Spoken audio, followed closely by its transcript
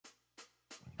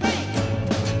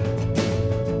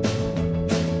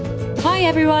Hi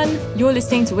everyone, you're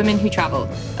listening to Women Who Travel,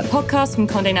 a podcast from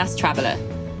Condé Nast Traveller.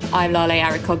 I'm Lale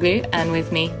Arikoglu, and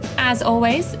with me, as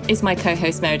always, is my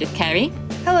co-host Meredith Carey.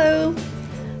 Hello.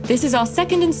 This is our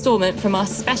second instalment from our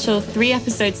special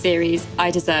 3-episode series, I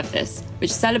Deserve This,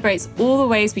 which celebrates all the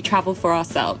ways we travel for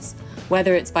ourselves,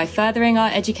 whether it's by furthering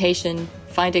our education,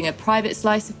 finding a private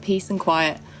slice of peace and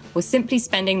quiet, or simply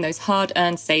spending those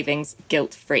hard-earned savings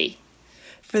guilt-free.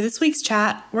 For this week's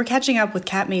chat, we're catching up with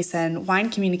Kat Mason, Wine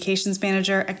Communications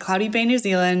Manager at Cloudy Bay, New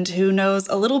Zealand, who knows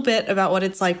a little bit about what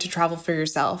it's like to travel for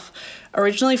yourself.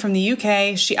 Originally from the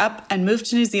UK, she up and moved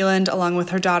to New Zealand along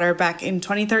with her daughter back in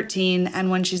 2013, and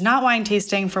when she's not wine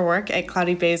tasting for work at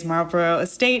Cloudy Bay's Marlborough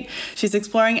estate, she's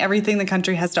exploring everything the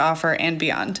country has to offer and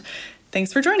beyond.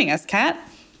 Thanks for joining us, Kat.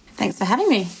 Thanks for having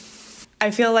me.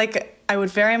 I feel like I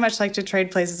would very much like to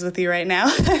trade places with you right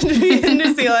now and be in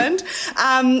New Zealand.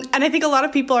 And I think a lot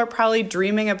of people are probably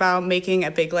dreaming about making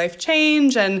a big life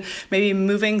change and maybe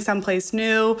moving someplace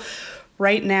new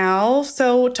right now.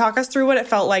 So talk us through what it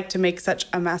felt like to make such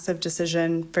a massive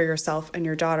decision for yourself and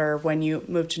your daughter when you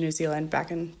moved to New Zealand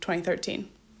back in 2013.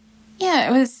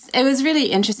 Yeah, it was really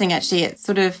interesting, actually.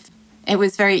 It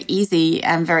was very easy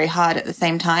and very hard at the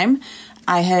same time.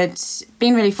 I had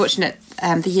been really fortunate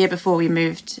the year before we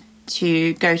moved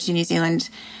to go to New Zealand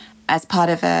as part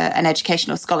of an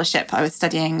educational scholarship. I was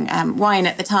studying wine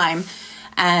at the time,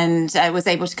 and I was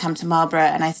able to come to Marlborough,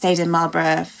 and I stayed in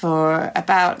Marlborough for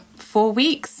about 4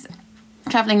 weeks,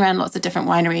 traveling around lots of different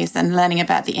wineries and learning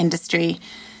about the industry,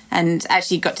 and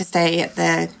actually got to stay at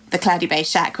the Cloudy Bay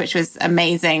Shack, which was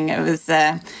amazing. It was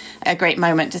a great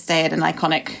moment to stay at an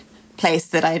iconic place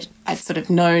that I'd sort of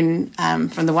known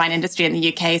from the wine industry in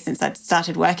the UK since I'd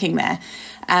started working there.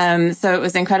 So it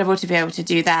was incredible to be able to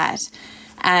do that.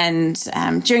 And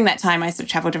during that time, I sort of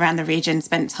traveled around the region,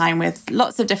 spent time with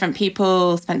lots of different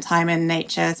people, spent time in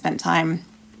nature, spent time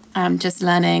just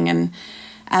learning.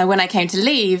 And when I came to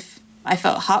leave, I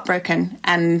felt heartbroken,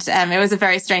 and it was a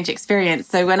very strange experience.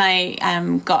 So when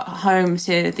I got home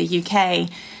to the UK,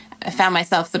 I found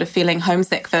myself sort of feeling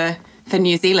homesick for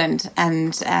New Zealand,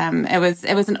 and it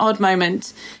was an odd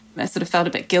moment. I sort of felt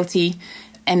a bit guilty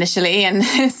initially, and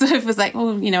it sort of was like,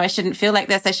 well, I shouldn't feel like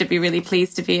this. I should be really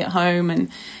pleased to be at home.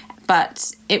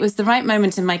 But it was the right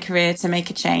moment in my career to make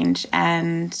a change,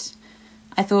 and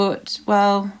I thought,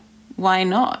 well, why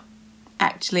not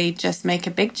actually just make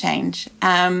a big change?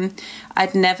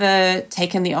 I'd never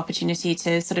taken the opportunity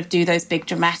to sort of do those big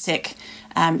dramatic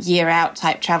year out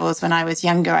type travels when I was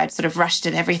younger. I'd sort of rushed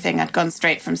at everything. I'd gone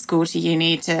straight from school to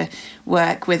uni to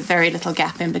work with very little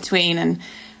gap in between. And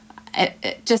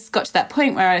it just got to that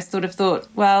point where I sort of thought,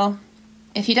 well,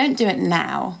 if you don't do it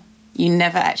now, you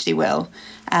never actually will.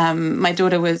 My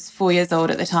daughter was 4 years old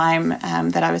at the time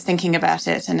that I was thinking about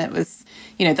it. And it was,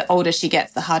 the older she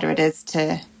gets, the harder it is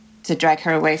to drag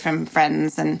her away from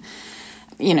friends. And,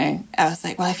 I was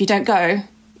like, well, if you don't go,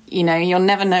 you'll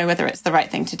never know whether it's the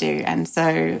right thing to do. And so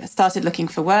I started looking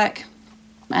for work,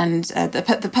 and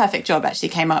the perfect job actually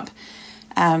came up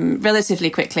relatively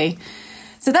quickly.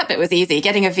 So that bit was easy.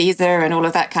 Getting a visa and all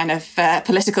of that kind of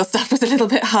political stuff was a little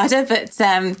bit harder. But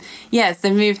so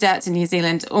moved out to New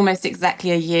Zealand almost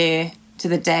exactly a year to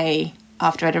the day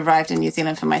after I'd arrived in New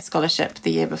Zealand for my scholarship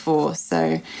the year before.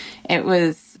 So it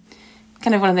was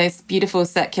kind of one of those beautiful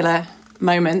circular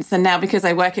moments. And now, because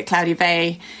I work at Cloudy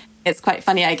Bay, it's quite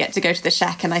funny. I get to go to the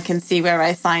shack and I can see where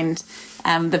I signed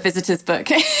the visitor's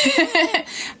book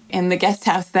in the guest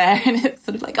house there. And it's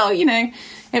sort of like,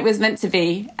 it was meant to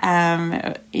be.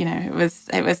 It was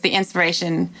the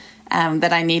inspiration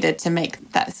that I needed to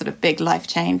make that sort of big life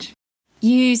change.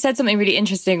 You said something really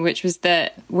interesting, which was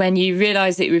that when you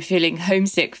realised that you were feeling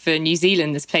homesick for New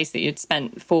Zealand, this place that you'd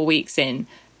spent 4 weeks in,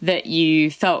 that you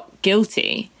felt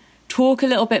guilty. Talk a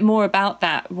little bit more about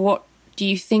that. What do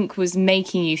you think was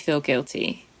making you feel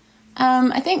guilty?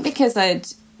 I think because I'd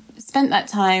spent that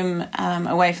time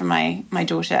away from my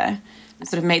daughter, I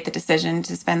sort of made the decision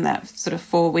to spend that sort of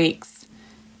 4 weeks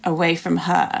away from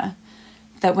her,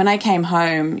 that when I came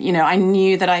home, I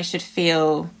knew that I should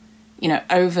feel,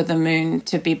 over the moon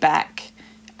to be back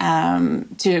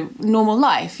to normal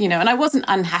life, and I wasn't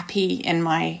unhappy in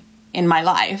my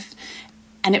life.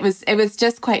 And it was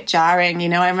just quite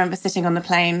jarring. I remember sitting on the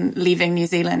plane leaving New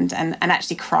Zealand and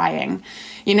actually crying,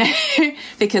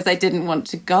 because I didn't want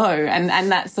to go.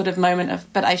 And that sort of moment of,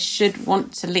 but I should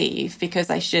want to leave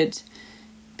because I should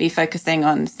be focusing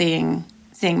on seeing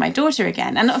my daughter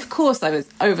again. And of course I was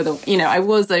over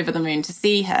the moon to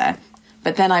see her,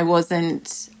 but then I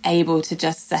wasn't able to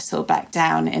just settle back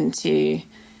down into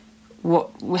what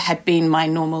had been my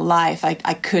normal life. I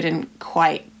couldn't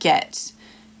quite get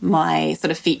my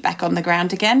sort of feet back on the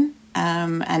ground again.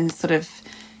 and sort of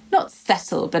not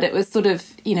settle, but it was sort of,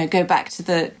 go back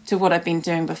to what I've been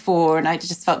doing before. And I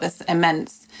just felt this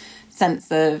immense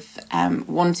sense of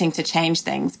wanting to change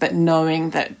things, but knowing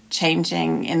that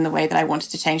changing in the way that I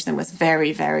wanted to change them was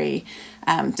very, very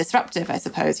disruptive, I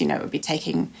suppose. It would be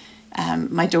taking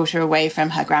my daughter away from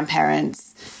her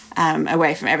grandparents,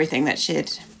 away from everything that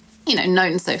she'd,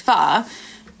 known so far,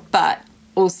 but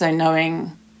also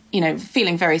knowing,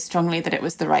 feeling very strongly that it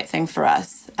was the right thing for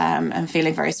us, and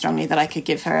feeling very strongly that I could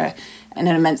give her an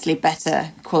immensely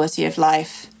better quality of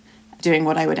life doing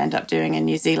what I would end up doing in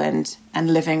New Zealand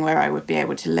and living where I would be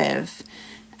able to live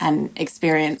and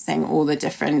experiencing all the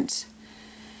different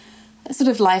sort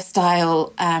of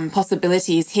lifestyle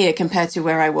possibilities here compared to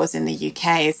where I was in the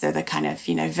UK. So the kind of,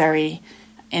 very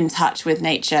in touch with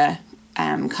nature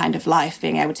kind of life,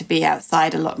 being able to be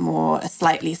outside a lot more, a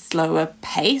slightly slower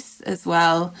pace as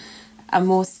well, a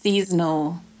more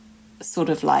seasonal sort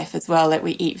of life as well, that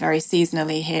we eat very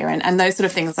seasonally here. And those sort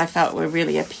of things I felt were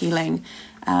really appealing.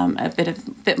 A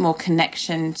bit more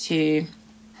connection to,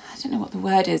 I don't know what the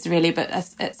word is really, but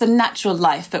it's a natural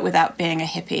life, but without being a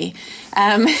hippie.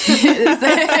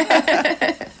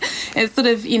 It's sort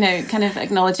of, kind of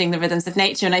acknowledging the rhythms of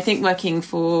nature. And I think working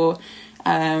for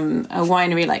a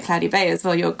winery like Cloudy Bay as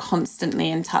well, you're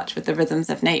constantly in touch with the rhythms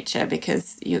of nature,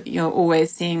 because you're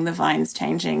always seeing the vines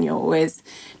changing. You're always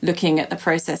looking at the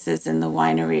processes in the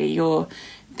winery.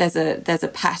 There's a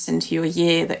pattern to your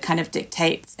year that kind of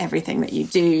dictates everything that you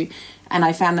do. And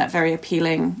I found that very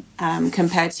appealing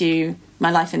compared to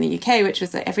my life in the UK, which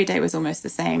was that every day was almost the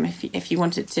same. If you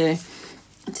wanted to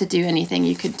do anything,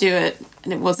 you could do it.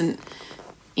 And it wasn't,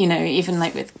 even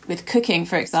like with cooking,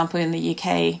 for example, in the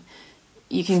UK,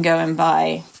 you can go and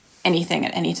buy anything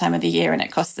at any time of the year and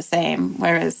it costs the same.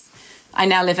 Whereas I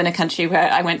now live in a country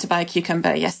where I went to buy a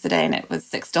cucumber yesterday and it was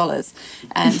 $6.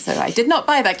 And so I did not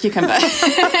buy that cucumber.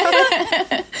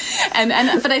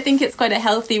 But I think it's quite a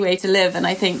healthy way to live. And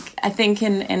I think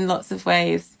in lots of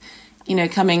ways,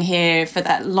 coming here for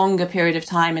that longer period of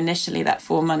time, initially that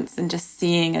 4 months, and just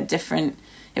seeing it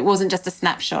wasn't just a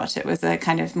snapshot. It was a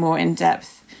kind of more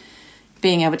in-depth,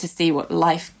 being able to see what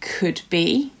life could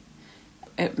be.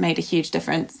 It made a huge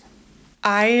difference.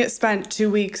 I spent 2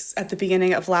 weeks at the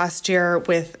beginning of last year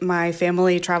with my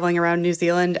family traveling around New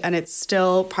Zealand, and it's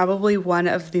still probably one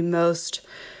of the most,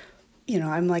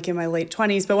 I'm like in my late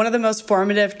 20s, but one of the most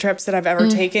formative trips that I've ever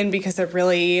taken, because it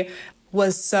really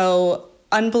was so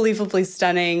unbelievably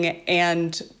stunning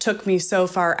and took me so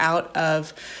far out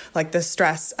of like the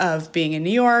stress of being in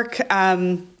New York.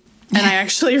 And I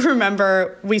actually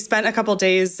remember we spent a couple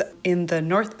days in the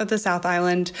north of the South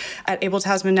Island at Abel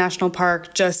Tasman National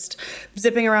Park, just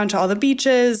zipping around to all the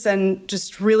beaches and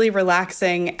just really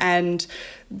relaxing. And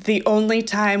the only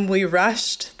time we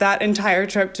rushed that entire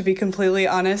trip, to be completely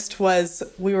honest, was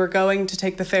we were going to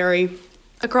take the ferry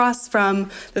across from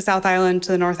the South Island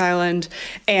to the North Island,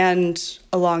 and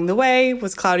along the way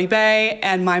was Cloudy Bay,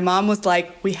 and my mom was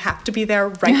like, we have to be there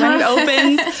right when it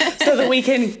opens so that we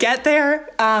can get there,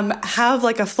 have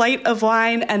like a flight of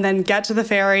wine, and then get to the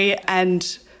ferry.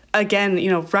 And again,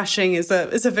 rushing is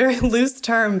a very loose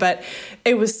term, but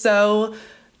it was so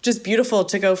just beautiful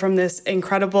to go from this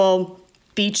incredible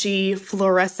beachy,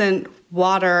 fluorescent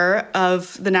water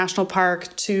of the national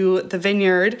park to the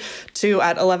vineyard, to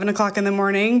at 11 o'clock in the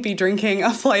morning be drinking a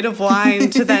flight of wine,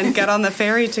 to then get on the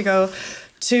ferry to go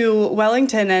to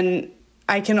Wellington. And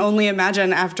I can only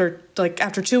imagine after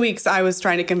 2 weeks, I was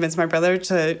trying to convince my brother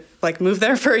to move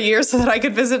there for a year so that I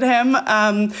could visit him.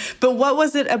 But what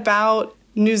was it about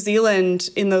New Zealand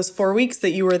in those 4 weeks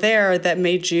that you were there that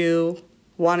made you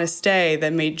want to stay,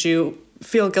 that made you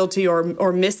feel guilty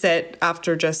or miss it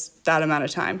after just that amount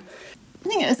of time? I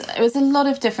think it was a lot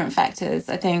of different factors.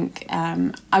 I think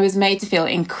I was made to feel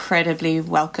incredibly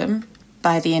welcome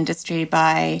by the industry,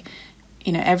 by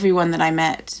everyone that I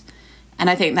met, and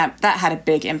I think that had a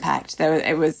big impact.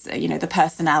 It was the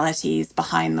personalities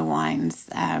behind the wines,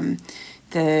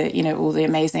 all the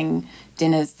amazing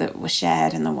dinners that were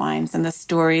shared in the wines, and the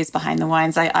stories behind the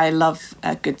wines. I love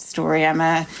a good story.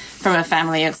 I'm from a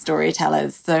family of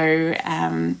storytellers, so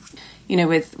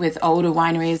with older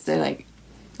wineries, they're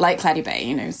like Cloudy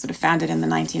Bay, sort of founded in the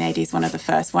 1980s, one of the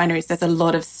first wineries. There's a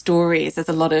lot of stories, there's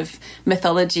a lot of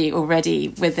mythology already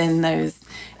within those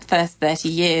first 30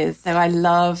 years. So I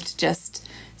loved just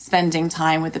spending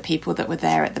time with the people that were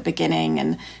there at the beginning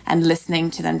and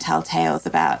listening to them tell tales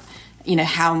about,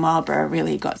 how Marlborough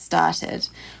really got started.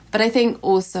 But I think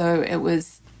also it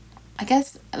was, I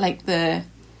guess, the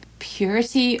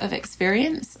purity of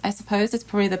experience, I suppose, is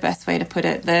probably the best way to put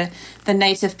it. The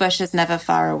native bush is never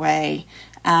far away.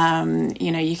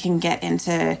 You can get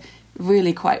into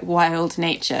really quite wild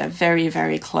nature, very,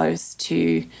 very close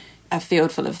to a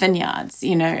field full of vineyards.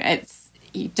 You know,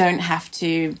 you don't have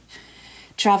to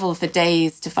travel for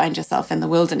days to find yourself in the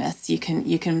wilderness. You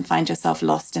can find yourself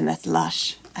lost in this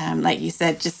lush, like you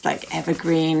said, just like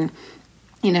evergreen,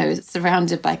 you know,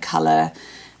 surrounded by colour.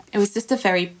 It was just a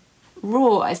very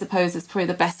raw, I suppose, is probably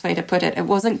the best way to put it. It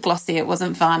wasn't glossy, it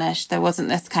wasn't varnished. There wasn't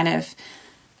this kind of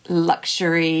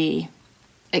luxury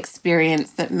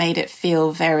experience that made it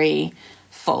feel very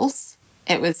false.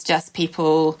 It was just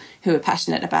people who were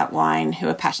passionate about wine, who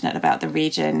were passionate about the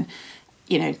region,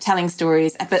 you know, telling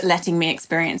stories, but letting me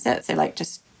experience it. So like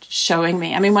just showing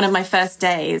me. I mean, one of my first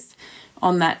days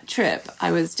on that trip,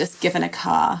 I was just given a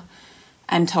car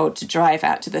and told to drive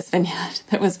out to this vineyard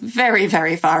that was very,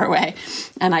 very far away.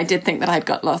 And I did think that I'd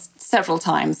got lost several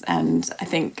times. And I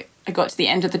think I got to the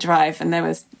end of the drive and there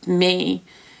was me.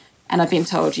 And I've been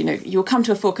told, you know, you'll come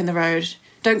to a fork in the road.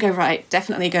 Don't go right,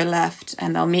 definitely go left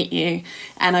and they'll meet you.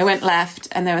 And I went left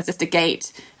and there was just a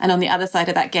gate. And on the other side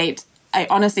of that gate, I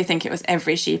honestly think it was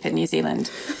every sheep in New Zealand.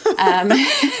 And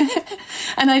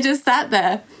I just sat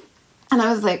there and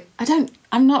I was like,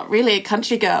 I'm not really a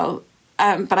country girl.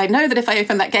 But I know that if I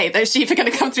open that gate, those sheep are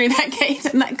going to come through that gate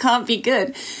and that can't be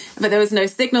good. But there was no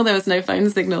signal, there was no phone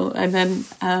signal. And then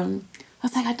I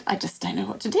was like, I just don't know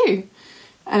what to do.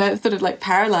 And I was sort of like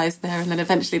paralyzed there. And then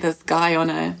eventually this guy on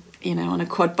a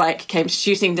quad bike came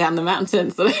shooting down the mountain,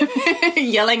 sort of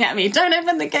yelling at me, don't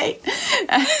open the gate.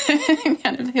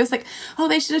 He was like, oh,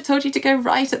 they should have told you to go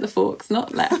right at the forks,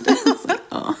 not left. I was like,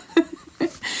 oh.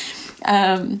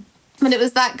 But it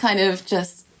was that kind of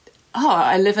just,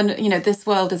 I live in, you know, this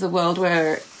world is a world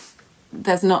where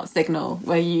there's not signal,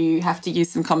 where you have to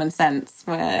use some common sense,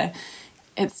 where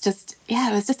it's just,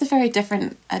 it was just a very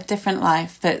different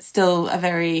life, but still a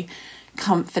very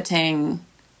comforting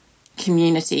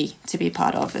community to be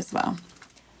part of as well.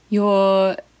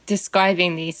 You're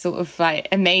describing these sort of like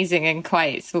amazing and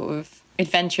quite sort of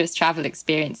adventurous travel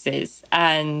experiences,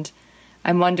 and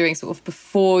I'm wondering, sort of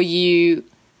before you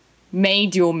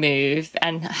made your move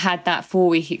and had that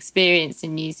 4-week experience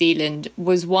in New Zealand,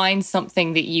 was wine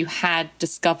something that you had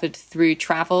discovered through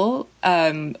travel,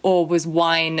 or was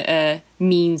wine a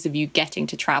means of you getting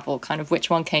to travel? Kind of which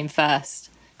one came first?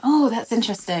 Oh, that's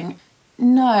interesting.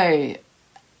 No.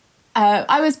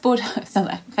 I was brought up,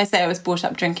 if I say I was brought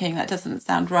up drinking, that doesn't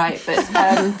sound right, but...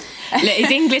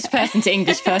 It's English person to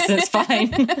English person, it's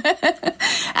fine.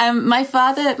 My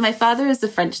father is a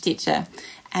French teacher,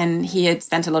 and he had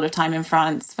spent a lot of time in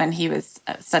France when he was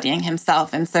studying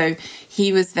himself, and so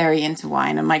he was very into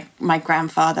wine, and my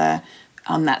grandfather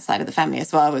on that side of the family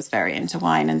as well was very into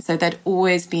wine, and so there'd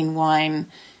always been wine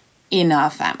in our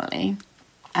family.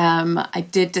 I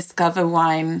did discover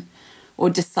wine, or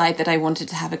decide that I wanted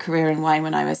to have a career in wine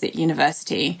when I was at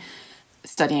university,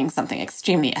 studying something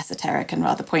extremely esoteric and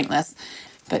rather pointless,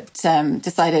 but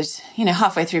decided, you know,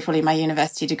 halfway through probably my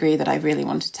university degree that I really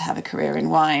wanted to have a career in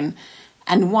wine.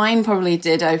 And wine probably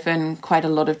did open quite a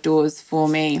lot of doors for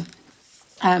me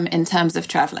in terms of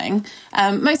traveling,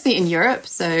 mostly in Europe.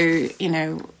 So, you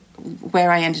know, where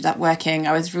I ended up working,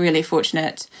 I was really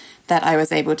fortunate that I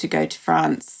was able to go to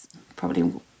France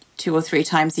probably 2 or 3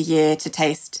 times a year to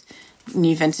taste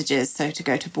new vintages, so to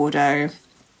go to Bordeaux,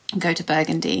 go to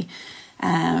Burgundy.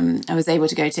 I was able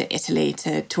to go to Italy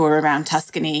to tour around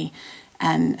Tuscany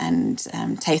and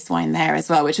taste wine there as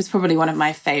well, which was probably one of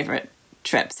my favourite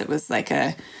trips. It was like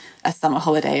a summer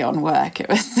holiday on work. It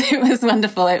was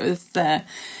wonderful. It was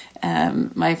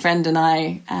my friend and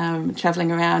I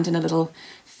travelling around in a little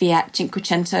Fiat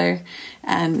Cinquecento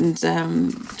and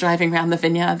driving around the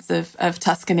vineyards of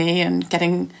Tuscany and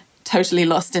getting totally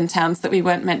lost in towns that we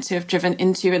weren't meant to have driven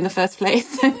into in the first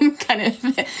place.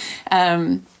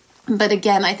 But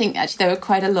again, I think actually there were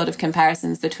quite a lot of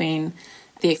comparisons between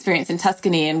the experience in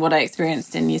Tuscany and what I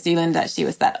experienced in New Zealand. Actually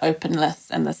was that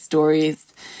openness and the stories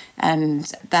and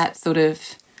that sort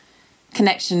of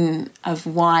connection of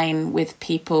wine with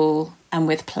people and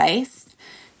with place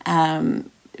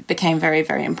became very,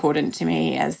 very important to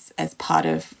me as part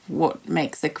of what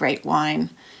makes a great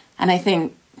wine. And I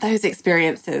think those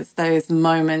experiences, those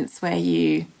moments where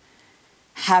you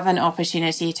have an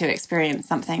opportunity to experience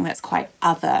something that's quite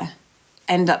other,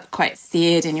 end up quite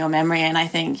seared in your memory. And I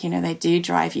think, you know, they do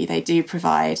drive you, they do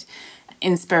provide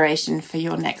inspiration for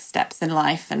your next steps in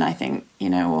life. And I think, you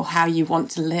know, or how you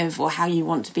want to live or how you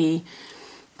want to be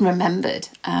remembered.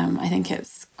 I think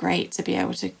it's great to be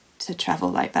able to travel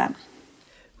like that.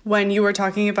 When you were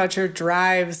talking about your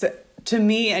drives, to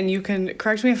me, and you can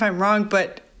correct me if I'm wrong,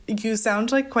 but you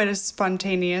sound like quite a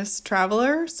spontaneous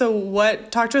traveler. So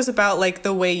talk to us about like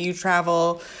the way you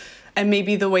travel and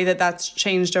maybe the way that that's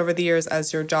changed over the years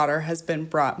as your daughter has been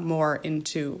brought more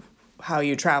into how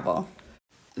you travel.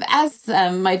 As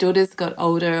my daughter's got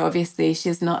older, obviously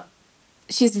she's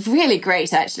really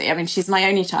great, actually. I mean, she's my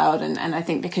only child, and I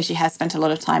think because she has spent a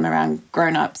lot of time around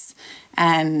grown-ups,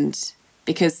 and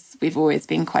because we've always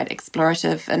been quite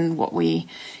explorative in what we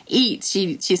eat,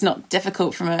 she's not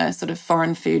difficult from a sort of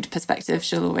foreign food perspective.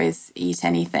 She'll always eat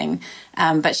anything,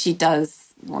 but she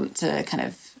does want to kind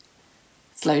of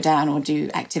slow down or do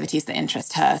activities that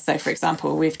interest her. So, for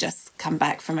example, we've just come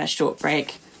back from a short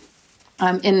break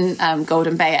in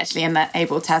Golden Bay, actually, in that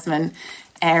Abel Tasman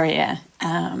area.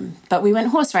 But we went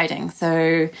horse riding.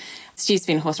 So she's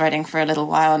been horse riding for a little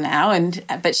while now,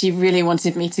 but she really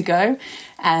wanted me to go.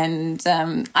 And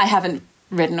I haven't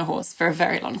ridden a horse for a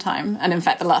very long time. And in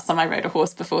fact, the last time I rode a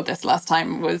horse before this last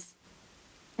time was,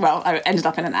 well, I ended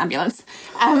up in an ambulance.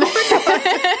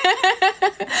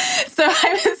 So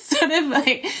I was sort of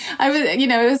like,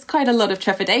 it was quite a lot of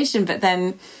trepidation. But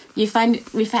then we found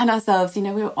ourselves,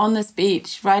 we were on this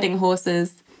beach riding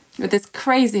horses with this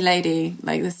crazy lady,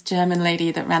 like this German lady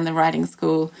that ran the riding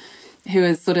school, who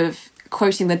was sort of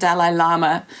quoting the Dalai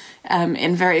Lama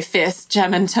in very fierce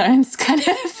German tones, kind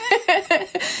of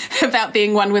about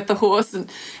being one with the horse.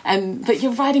 But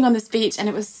you're riding on this beach, and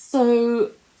it was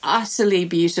so utterly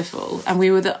beautiful. And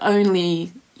we were the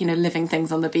only, living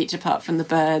things on the beach apart from the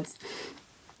birds.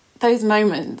 Those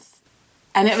moments.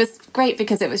 And it was great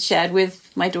because it was shared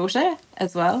with my daughter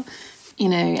as well,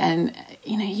 I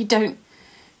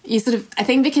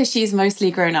think because she's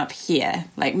mostly grown up here,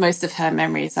 like most of her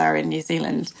memories are in New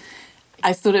Zealand,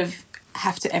 I sort of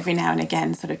have to every now and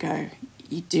again sort of go,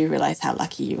 you do realise how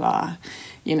lucky you are,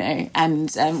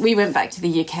 And we went back to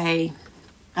the UK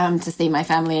to see my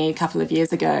family a couple of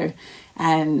years ago.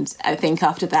 And I think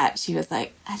after that, she was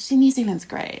like, actually, New Zealand's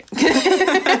great.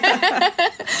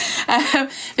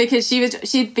 Because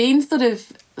she'd been sort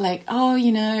of like,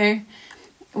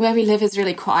 where we live is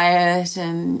really quiet,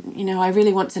 and I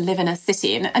really want to live in a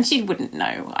city, and she wouldn't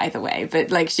know either way, but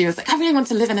like she was like, I really want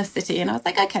to live in a city. And I was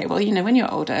like, okay, well, when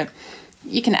you're older,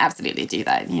 you can absolutely do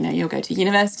that. You'll go to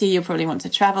university, you'll probably want to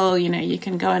travel, you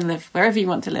can go and live wherever you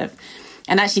want to live.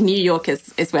 And actually New York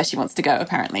is where she wants to go,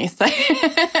 apparently. So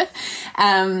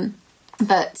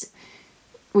but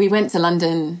we went to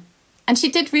London, and she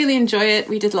did really enjoy it.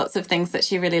 We did lots of things that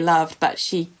she really loved, but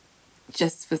she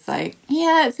just was like,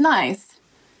 yeah, it's nice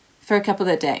for a couple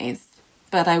of days,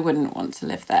 but I wouldn't want to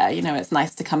live there. It's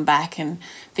nice to come back and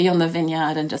be on the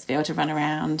vineyard and just be able to run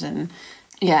around. And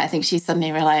yeah, I think she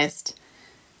suddenly realised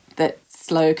that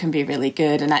slow can be really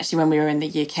good. And actually, when we were in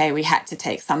the UK, we had to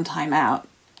take some time out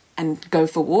and go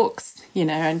for walks,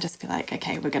 and just be like,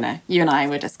 okay, you and I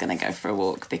were just going to go for a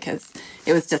walk, because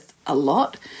it was just a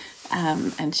lot.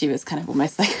 And she was kind of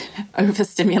almost like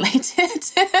overstimulated.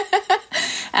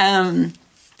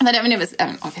 But I mean,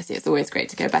 obviously it's always great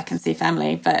to go back and see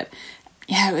family, but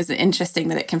yeah, it was interesting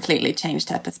that it completely changed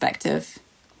her perspective.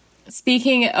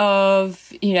 Speaking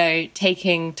of,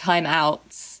 taking time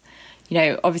out,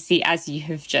 obviously, as you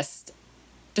have just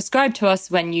described to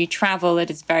us, when you travel, it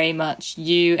is very much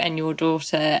you and your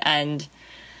daughter. And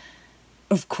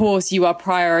of course, you are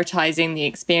prioritizing the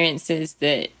experiences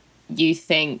that you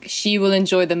think she will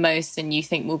enjoy the most and you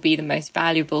think will be the most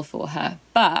valuable for her.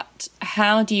 But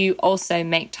how do you also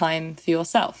make time for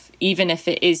yourself, even if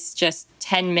it is just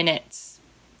 10 minutes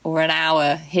or an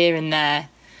hour here and there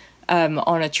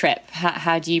on a trip?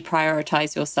 How do you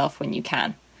prioritize yourself when you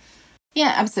can?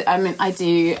 Yeah, absolutely. I mean, I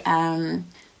do.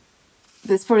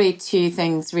 There's probably two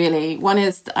things, really. One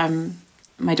is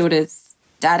my daughter's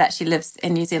dad actually lives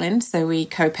in New Zealand, so we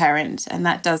co-parent, and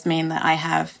that does mean that I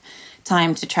have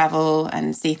time to travel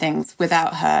and see things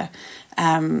without her,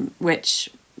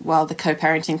 which, while the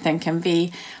co-parenting thing can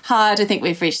be hard, I think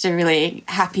we've reached a really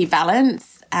happy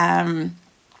balance. And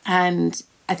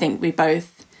I think we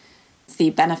both see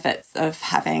benefits of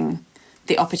having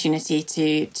the opportunity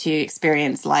to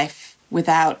experience life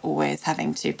without always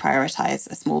having to prioritize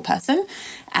a small person.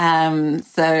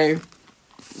 So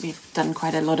we've done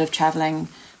quite a lot of traveling,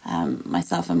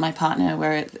 myself and my partner,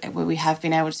 where we have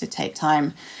been able to take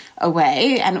time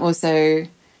away, and also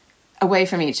away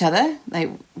from each other. Like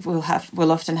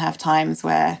we'll often have times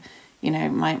where,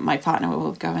 my partner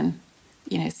will go and,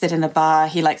 sit in the bar.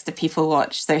 He likes to people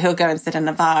watch, so he'll go and sit in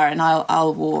the bar, and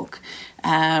I'll walk.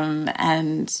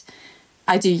 And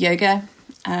I do yoga.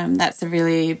 That's a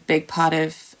really big part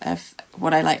of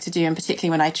what I like to do, and particularly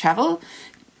when I travel,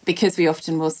 because we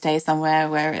often will stay somewhere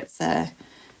where it's a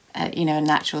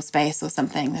natural space or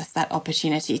something. There's that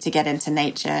opportunity to get into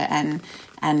nature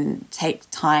and take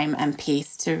time and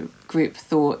peace to group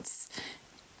thoughts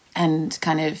and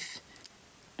kind of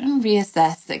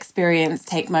reassess, experience,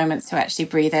 take moments to actually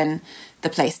breathe in the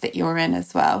place that you're in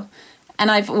as well. And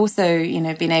I've also,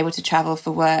 been able to travel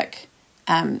for work,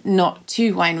 not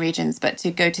to wine regions, but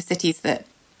to go to cities that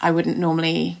I wouldn't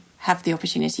normally have the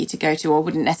opportunity to go to or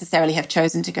wouldn't necessarily have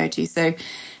chosen to go to. So,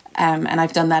 and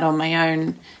I've done that on my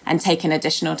own and taken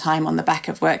additional time on the back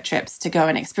of work trips to go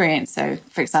and experience. So,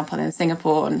 for example, in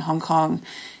Singapore and Hong Kong,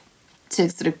 to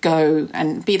sort of go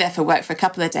and be there for work for a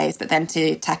couple of days, but then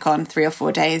to tack on 3 or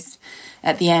 4 days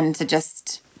at the end to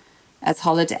just as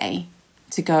holiday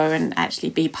to go and actually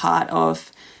be part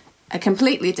of a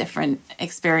completely different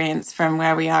experience from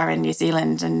where we are in New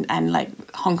Zealand. And like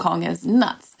Hong Kong is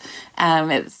nuts.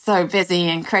 It's so busy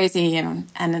and crazy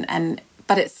and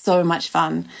but it's so much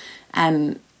fun.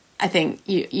 And I think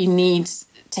you need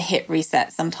to hit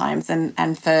reset sometimes.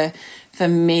 And for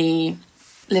me,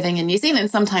 living in New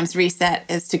Zealand, sometimes reset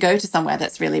is to go to somewhere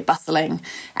that's really bustling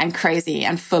and crazy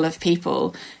and full of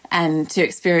people and to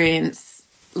experience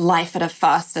life at a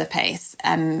faster pace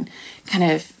and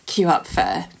kind of queue up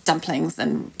for dumplings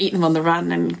and eat them on the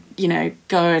run and,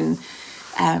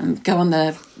 go on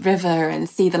the river and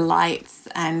see the lights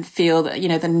and feel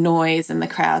the, the noise and the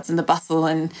crowds and the bustle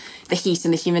and the heat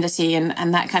and the humidity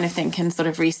and that kind of thing can sort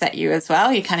of reset you as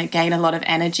well. You kind of gain a lot of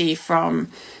energy from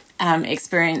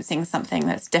experiencing something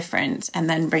that's different and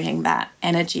then bringing that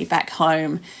energy back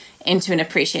home into an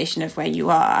appreciation of where you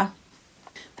are.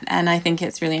 And I think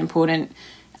it's really important.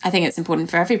 I think it's important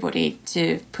for everybody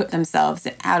to put themselves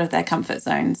out of their comfort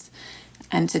zones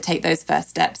and to take those first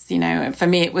steps. For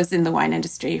me, it was in the wine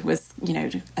industry. It was,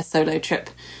 a solo trip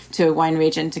to a wine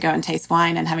region to go and taste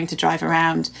wine and having to drive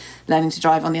around, learning to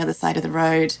drive on the other side of the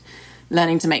road,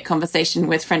 learning to make conversation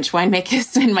with French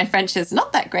winemakers when my French is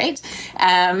not that great.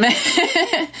 But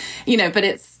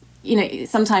it's,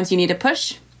 sometimes you need a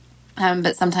push,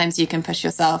 but sometimes you can push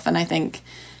yourself. And I think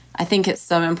it's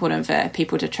so important for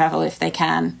people to travel if they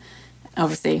can.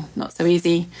 Obviously not so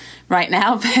easy right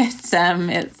now, but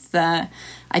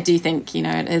I do think,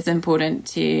 it is important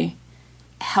to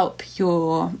help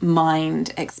your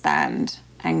mind expand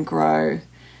and grow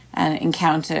and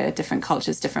encounter different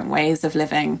cultures, different ways of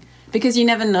living. Because you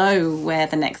never know where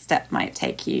the next step might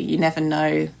take you. You never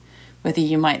know whether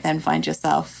you might then find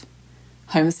yourself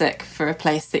homesick for a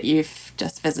place that you've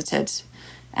just visited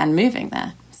and moving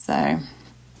there. So,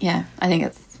 yeah, I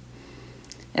think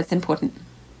it's important.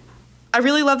 I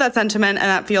really love that sentiment, and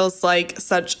that feels like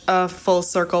such a full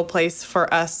circle place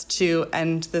for us to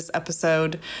end this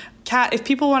episode. Kat, if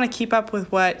people want to keep up with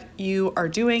what you are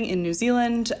doing in New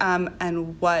Zealand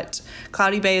and what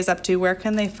Cloudy Bay is up to, where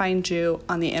can they find you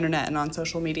on the internet and on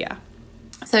social media?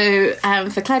 So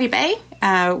for Cloudy Bay,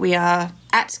 we are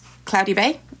at Cloudy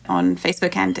Bay on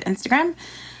Facebook and Instagram.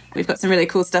 We've got some really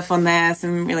cool stuff on there,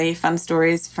 some really fun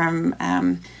stories from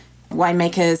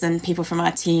winemakers and people from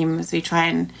our team as we try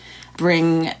and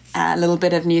bring a little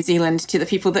bit of New Zealand to the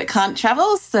people that can't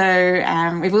travel.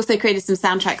 So we've also created some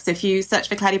soundtracks. If you search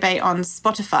for Cloudy Bay on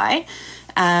Spotify,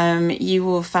 you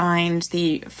will find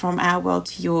the From Our World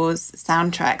to Yours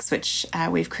soundtracks, which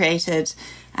we've created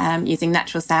using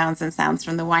natural sounds and sounds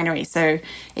from the winery. So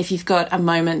if you've got a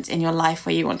moment in your life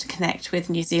where you want to connect with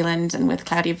New Zealand and with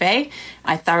Cloudy Bay,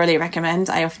 I thoroughly recommend.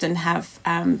 I often have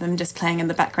them just playing in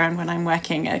the background when I'm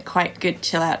working, quite good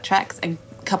chill out tracks, and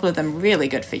a couple of them really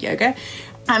good for yoga.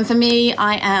 And for me,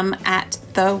 I am at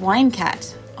The Wine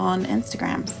Cat on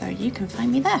Instagram, so you can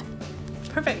find me there.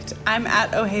 Perfect. I'm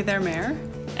at Oh Hey There Mare.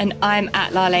 And I'm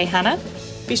at Lale Hannah.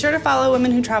 Be sure to follow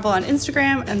Women Who Travel on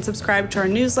Instagram and subscribe to our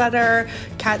newsletter.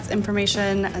 Kat's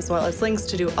information, as well as links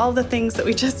to do all the things that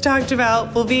we just talked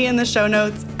about, will be in the show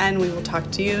notes, and we will talk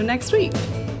to you next week.